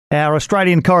Our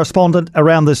Australian correspondent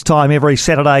around this time every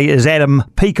Saturday is Adam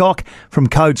Peacock from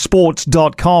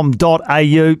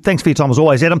codesports.com.au. Thanks for your time as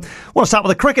always, Adam. I want to start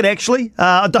with the cricket, actually.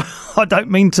 I don't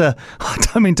mean to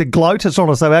gloat. It's not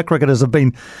as though our cricketers have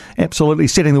been absolutely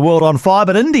setting the world on fire,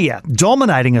 but India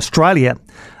dominating Australia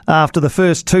after the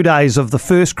first 2 days of the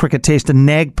first cricket test in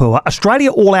Nagpur.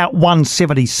 Australia all out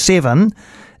 177.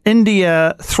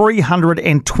 India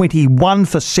 321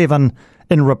 for 7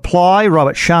 in reply.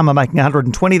 Rohit Sharma making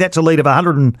 120. That's a lead of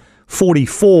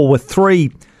 144 with 3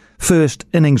 first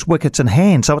innings wickets in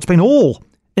hand. So it's been all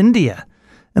India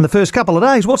in the first couple of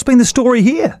days. What's been the story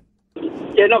here?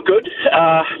 Yeah, not good.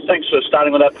 Thanks for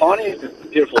starting with that, Piney.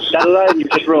 Beautiful Saturday, and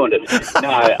you've just ruined it. No,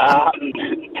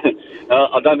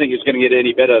 I don't think it's going to get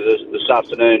any better this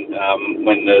afternoon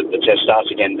when the test starts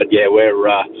again. But yeah,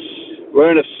 we're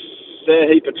in a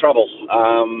fair heap of trouble.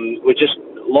 We just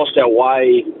lost our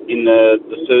way in the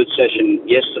third session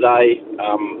yesterday,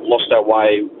 lost our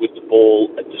way with the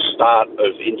ball at the start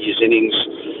of India's innings,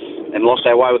 and lost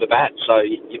our way with the bat. So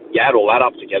you add all that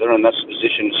up together, and that's the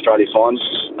position Australia finds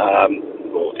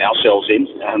ourselves in,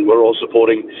 and we're all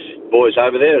supporting boys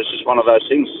over there. It's just one of those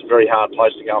things. It's a very hard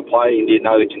place to go and play. India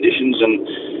know the conditions, and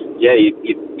yeah,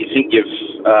 you think you've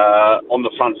on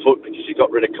the front foot because you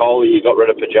got rid of Kohli, you got rid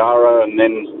of Pujara, and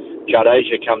then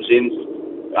Jadeja comes in,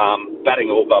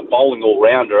 bowling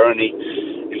all-rounder, and he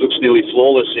looks nearly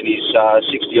flawless in his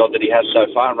 60-odd that he has so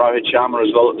far, and Rohit Sharma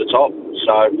as well at the top.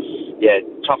 So, yeah,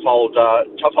 tough old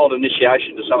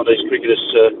initiation to some of these cricketers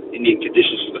to Indian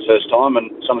conditions for the first time, and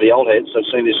some of the old heads,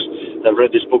 they've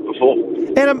read this book before.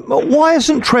 Adam, why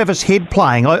isn't Travis Head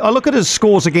playing? I look at his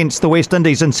scores against the West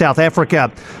Indies and South Africa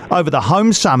over the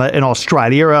home summer in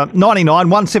Australia. 99,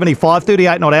 175,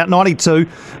 38 not out, 92.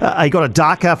 He got a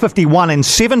darker, 51 and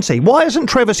 70. Why isn't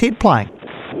Travis Head playing?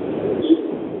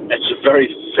 That's a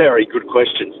very, very good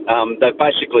question. They've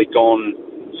basically gone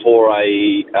for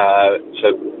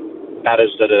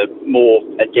batters that are more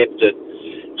adept at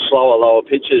slower, lower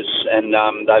pitches, and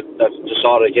they've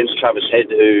decided against Travis Head,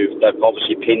 who they've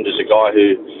obviously pinned as a guy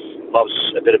who loves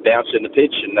a bit of bounce in the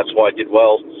pitch, and that's why he did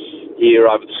well here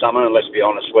over the summer. And let's be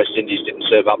honest, West Indies didn't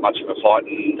serve up much of a fight,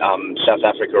 and South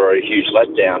Africa are a huge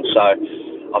letdown. So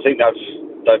I think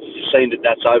they've seen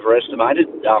that's overestimated,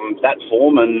 that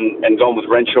form, and gone with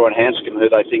Renshaw and Hanscom,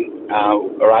 who they think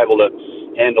are able to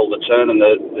handle the turn and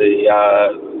the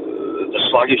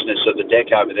sluggishness of the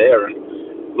deck over there. And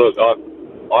look, I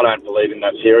don't believe in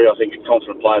that theory. I think a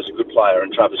confident player is a good player,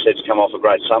 and Travis Head's come off a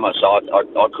great summer, so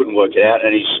I couldn't work it out,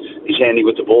 and he's handy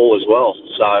with the ball as well.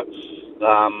 So,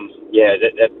 yeah,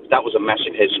 that was a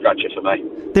massive head scratcher for me.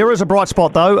 There is a bright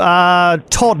spot, though.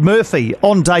 Todd Murphy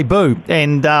on debut,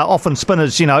 and often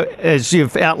spinners, as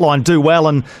you've outlined, do well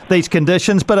in these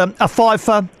conditions, but a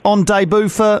fifer on debut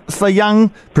for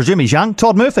young, presume he's young,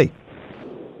 Todd Murphy.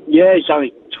 Yeah, he's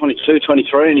only 22,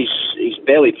 23, and he's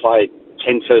barely played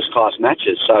 10 first-class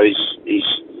matches, so he's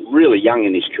really young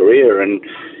in his career, and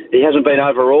he hasn't been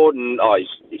overawed, and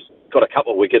he's got a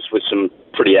couple of wickets with some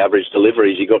pretty average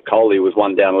deliveries. He got Kohli with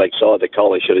one down leg side that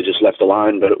Kohli should have just left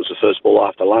alone, but it was the first ball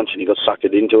after lunch, and he got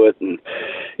suckered into it, and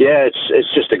yeah,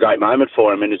 it's just a great moment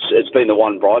for him, and it's been the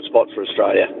one bright spot for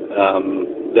Australia,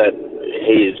 that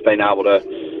he has been able to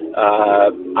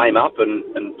aim up and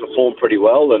perform pretty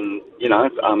well, and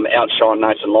outshine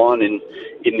Nathan Lyon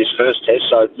in this first test.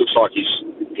 So it looks like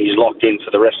he's locked in for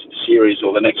the rest of the series,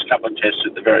 or the next couple of tests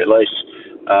at the very least.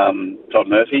 Todd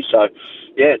Murphy. So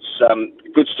yeah, it's a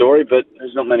good story, but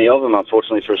there's not many of them,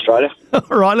 unfortunately, for Australia.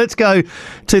 All right, let's go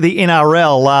to the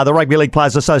NRL. The Rugby League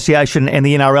Players Association and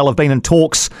the NRL have been in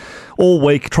talks all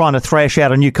week trying to thrash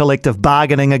out a new collective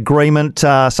bargaining agreement.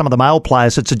 Some of the male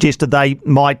players had suggested they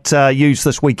might use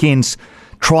this weekend's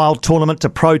trial tournament to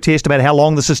protest about how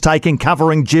long this is taking,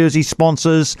 covering jersey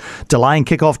sponsors, delaying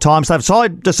kick-off times. They've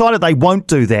decided they won't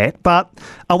do that, but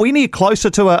are we any closer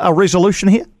to a resolution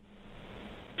here?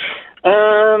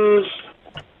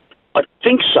 I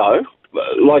think so.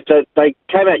 Like they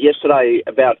came out yesterday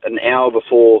about an hour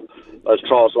before those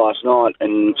trials last night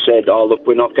and said, "Oh, look,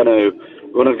 we're not going to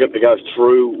go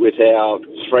through with our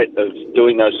threat of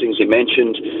doing those things you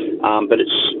mentioned, but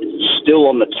it's still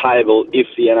on the table if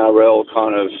the NRL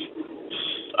kind of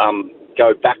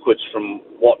go backwards from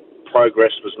what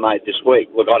progress was made this week."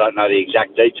 Look, I don't know the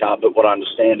exact detail, but what I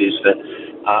understand is that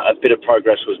a bit of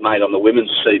progress was made on the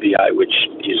women's CBA, which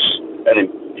is an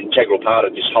integral part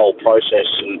of this whole process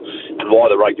and why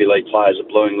the rugby league players are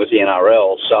bluing with the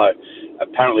NRL. So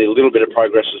apparently a little bit of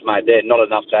progress was made there, not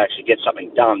enough to actually get something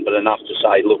done, but enough to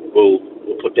say, look, we'll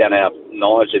put down our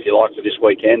knives, if you like, for this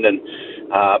weekend, and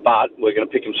but we're going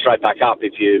to pick them straight back up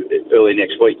if early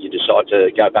next week you decide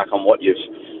to go back on what you've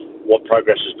what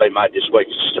progress has been made this week.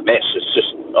 It's just a mess. It's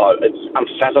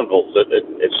unfathomable that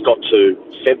it's got to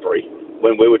February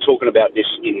when we were talking about this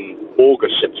in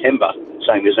August, September,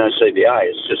 saying there's no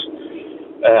CBA. It's just,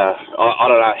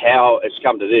 I don't know how it's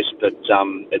come to this, but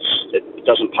it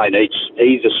doesn't paint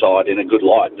either side in a good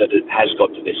light that it has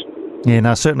got to this. Yeah,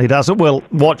 no, certainly doesn't. We'll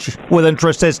watch with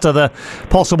interest as to the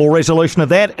possible resolution of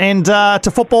that. And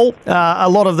to football, a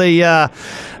lot of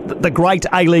the great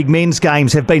A-League men's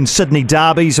games have been Sydney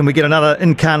derbies, and we get another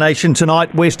incarnation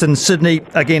tonight. Western Sydney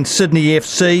against Sydney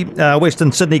FC.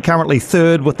 Western Sydney currently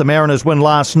third with the Mariners' win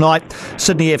last night.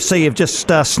 Sydney FC have just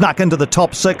snuck into the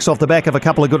top six off the back of a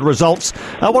couple of good results.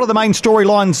 What are the main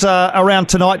storylines around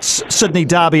tonight's Sydney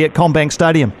derby at CommBank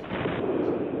Stadium?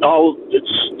 Oh,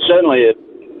 it's certainly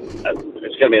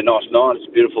it's going to be a nice night. It's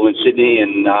beautiful in Sydney,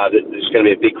 and there's going to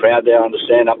be a big crowd there. I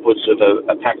understand upwards of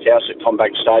a packed house at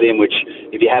CommBank Stadium, which,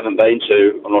 if you haven't been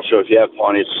to, I'm not sure if you have,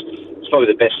 Pine, it's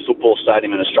probably the best football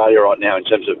stadium in Australia right now in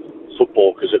terms of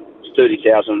football, because it's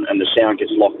 30,000 and the sound gets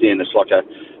locked in. It's like a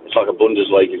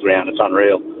Bundesliga ground. It's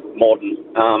unreal, modern.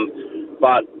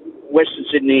 But Western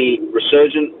Sydney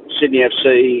resurgent, Sydney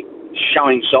FC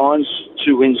showing signs.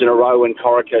 2 wins in a row when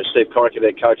Steve Corica,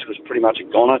 their coach, was pretty much a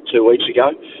goner 2 weeks ago.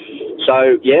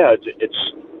 So, yeah,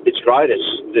 it's great.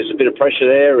 There's a bit of pressure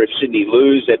there. If Sydney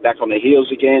lose, they're back on their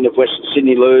heels again. If Western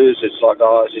Sydney lose, it's like,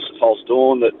 is this a false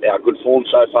dawn that our good form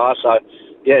so far? So,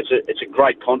 yeah, it's a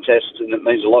great contest, and it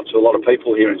means a lot to a lot of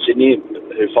people here in Sydney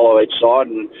who follow each side,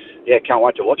 and yeah, can't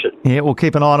wait to watch it. Yeah, we'll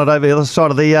keep an eye on it over the other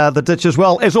side of the ditch as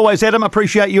well. As always, Adam,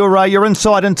 appreciate your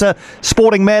insight into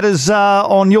sporting matters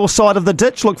on your side of the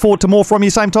ditch. Look forward to more from you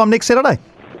same time next Saturday.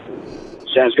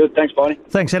 Sounds good. Thanks, Barney.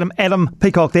 Thanks, Adam. Adam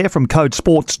Peacock there from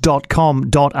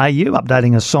codesports.com.au,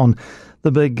 updating us on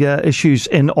the big issues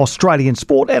in Australian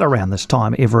sport at around this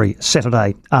time every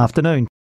Saturday afternoon.